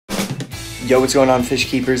Yo, what's going on, fish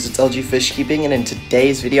keepers? It's LG Fish Keeping, and in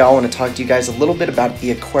today's video I want to talk to you guys a little bit about the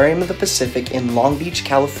Aquarium of the Pacific in Long Beach,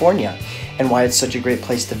 California, and why it's such a great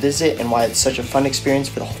place to visit and why it's such a fun experience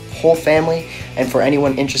for the whole family and for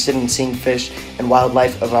anyone interested in seeing fish and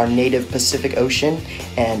wildlife of our native Pacific Ocean.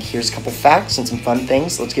 And here's a couple facts and some fun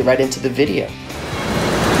things. Let's get right into the video.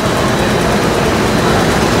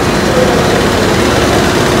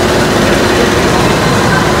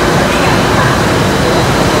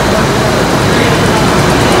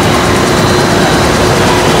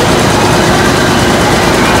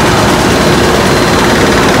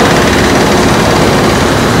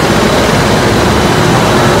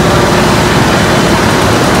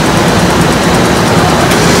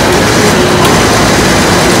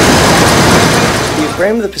 The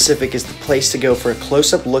Aquarium of the Pacific is the place to go for a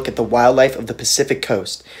close-up look at the wildlife of the Pacific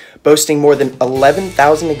coast. Boasting more than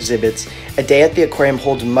 11,000 exhibits, a day at the aquarium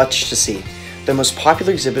holds much to see. The most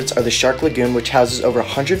popular exhibits are the Shark Lagoon, which houses over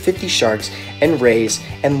 150 sharks and rays,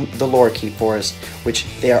 and the lorikeet forest, which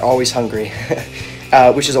they are always hungry,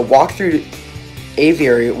 which is a walk-through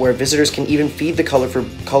aviary where visitors can even feed the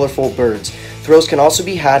colorful birds. Thrills can also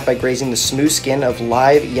be had by grazing the smooth skin of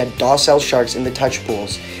live yet docile sharks in the touch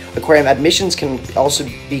pools. Aquarium admissions can also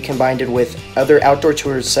be combined with other outdoor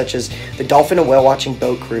tours such as the dolphin and whale watching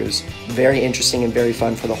boat cruise. Very interesting and very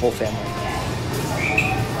fun for the whole family.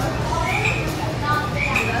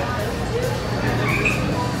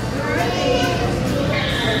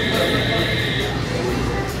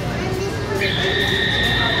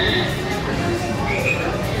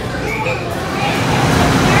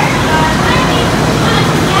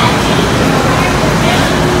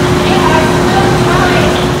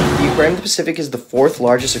 The Aquarium of the Pacific is the fourth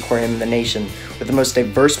largest aquarium in the nation, with the most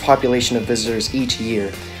diverse population of visitors each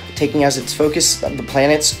year. Taking as its focus the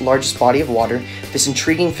planet's largest body of water, this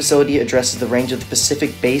intriguing facility addresses the range of the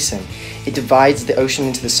Pacific Basin. It divides the ocean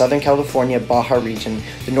into the Southern California Baja region,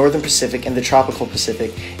 the Northern Pacific, and the Tropical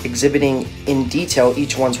Pacific, exhibiting in detail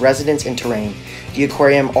each one's residence and terrain. The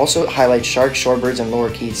aquarium also highlights sharks, shorebirds, and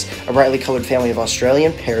lorikeets, a brightly colored family of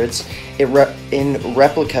Australian parrots, in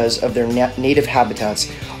replicas of their native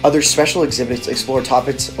habitats. Other special exhibits explore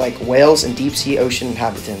topics like whales and deep-sea ocean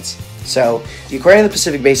inhabitants. So, the Aquarium of the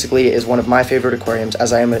Pacific basically is one of my favorite aquariums.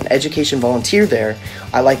 As I am an education volunteer there,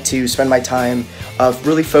 I like to spend my time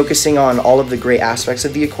really focusing on all of the great aspects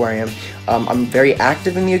of the aquarium. I'm very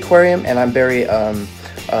active in the aquarium, and I'm very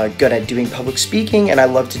good at doing public speaking, and I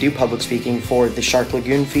love to do public speaking for the Shark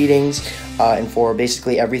Lagoon feedings and for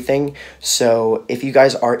basically everything. So if you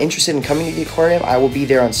guys are interested in coming to the aquarium, I will be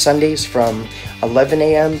there on Sundays from 11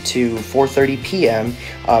 a.m. to 4:30 p.m.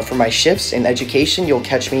 For my shifts in education. You'll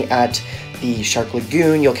catch me at the Shark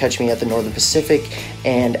Lagoon, you'll catch me at the Northern Pacific,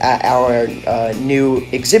 and at our new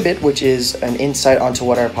exhibit, which is an insight onto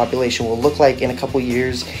what our population will look like in a couple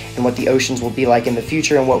years and what the oceans will be like in the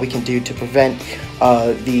future and what we can do to prevent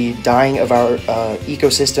the dying of our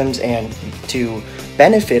ecosystems and to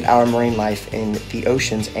benefit our marine life in the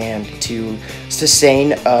oceans and to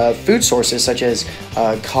sustain food sources such as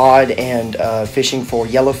cod and fishing for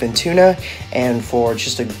yellowfin tuna and for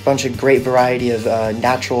just a bunch of great variety of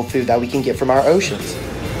natural food that we can get from our oceans.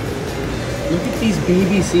 Look at these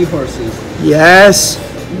baby seahorses. Yes!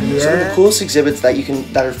 Some of the coolest exhibits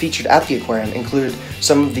that are featured at the aquarium include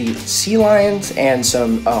some of the sea lions and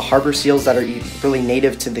some harbor seals that are really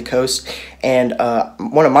native to the coast. And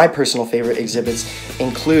one of my personal favorite exhibits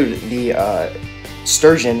include the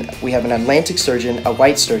sturgeon. We have an Atlantic sturgeon, a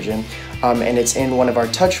white sturgeon, and it's in one of our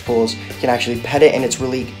touch pools. You can actually pet it, and it's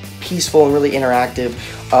really peaceful and really interactive.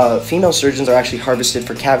 Female sturgeons are actually harvested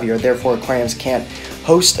for caviar, therefore aquariums can't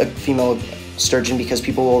host a female sturgeon because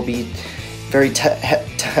people will be very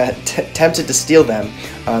tempted to steal them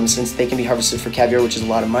since they can be harvested for caviar, which is a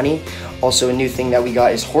lot of money. Also, a new thing that we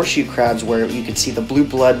got is horseshoe crabs, where you can see the blue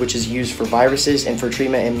blood, which is used for viruses and for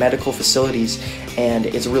treatment in medical facilities, and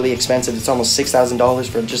it's really expensive. It's almost $6,000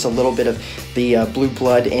 for just a little bit of the blue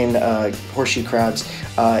blood in horseshoe crabs,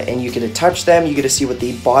 and you get to touch them, you get to see what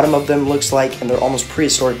the bottom of them looks like, and they're almost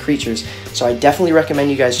prehistoric creatures. So I definitely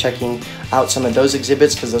recommend you guys checking out some of those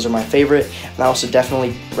exhibits because those are my favorite, and I also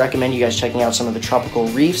definitely recommend you guys checking out some of the tropical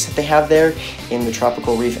reefs that they have there in the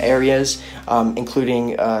tropical reef areas,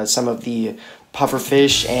 including some of the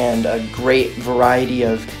pufferfish and a great variety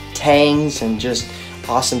of tangs and just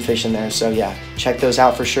awesome fish in there. So yeah, check those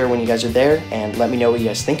out for sure when you guys are there, and let me know what you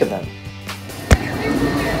guys think of them.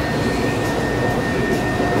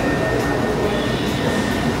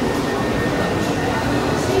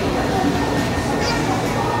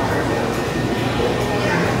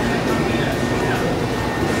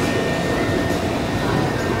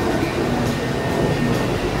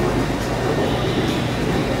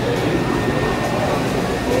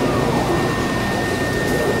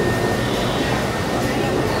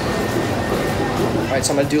 Alright,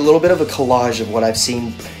 so I'm going to do a little bit of a collage of what I've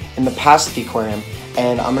seen in the past at the aquarium,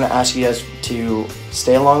 and I'm going to ask you guys to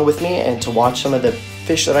stay along with me and to watch some of the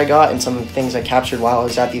fish that I got and some of the things I captured while I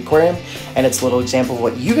was at the aquarium, and it's a little example of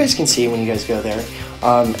what you guys can see when you guys go there.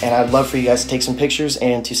 And I'd love for you guys to take some pictures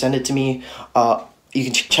and to send it to me. You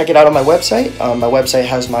can check it out on my website. My website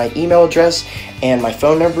has my email address and my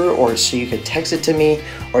phone number, or so you could text it to me,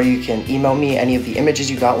 or you can email me any of the images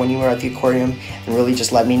you got when you were at the aquarium, and really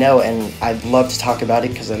just let me know. And I'd love to talk about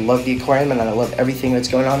it because I love the aquarium and I love everything that's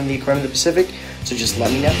going on in the aquarium of the Pacific, so just let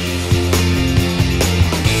me know.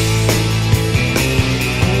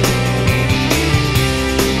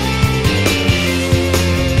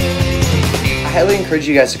 I highly encourage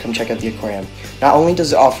you guys to come check out the aquarium. Not only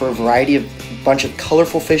does it offer a bunch of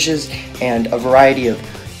colorful fishes and a variety of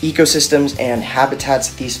ecosystems and habitats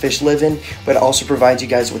that these fish live in, but it also provides you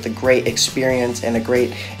guys with a great experience and a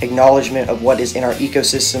great acknowledgement of what is in our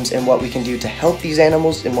ecosystems and what we can do to help these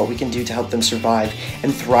animals and what we can do to help them survive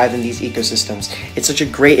and thrive in these ecosystems. It's such a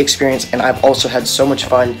great experience, and I've also had so much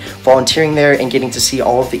fun volunteering there and getting to see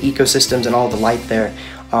all of the ecosystems and all of the life there.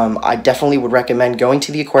 I definitely would recommend going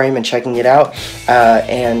to the aquarium and checking it out,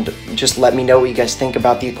 and just let me know what you guys think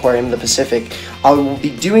about the aquarium of the Pacific. I will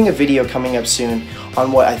be doing a video coming up soon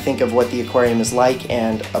on what I think of what the aquarium is like,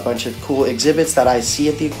 and a bunch of cool exhibits that I see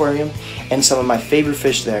at the aquarium, and some of my favorite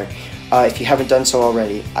fish there. If you haven't done so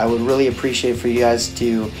already, I would really appreciate for you guys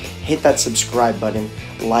to hit that subscribe button,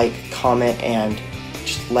 like, comment, and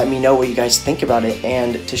just let me know what you guys think about it,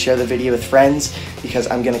 and to share the video with friends, because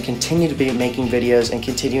I'm going to continue to be making videos and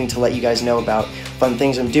continuing to let you guys know about fun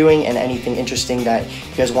things I'm doing, and anything interesting that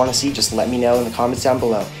you guys want to see, just let me know in the comments down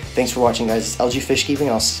below. Thanks for watching, guys. It's LG Fish Keeping,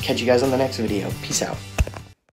 and I'll catch you guys on the next video. Peace out.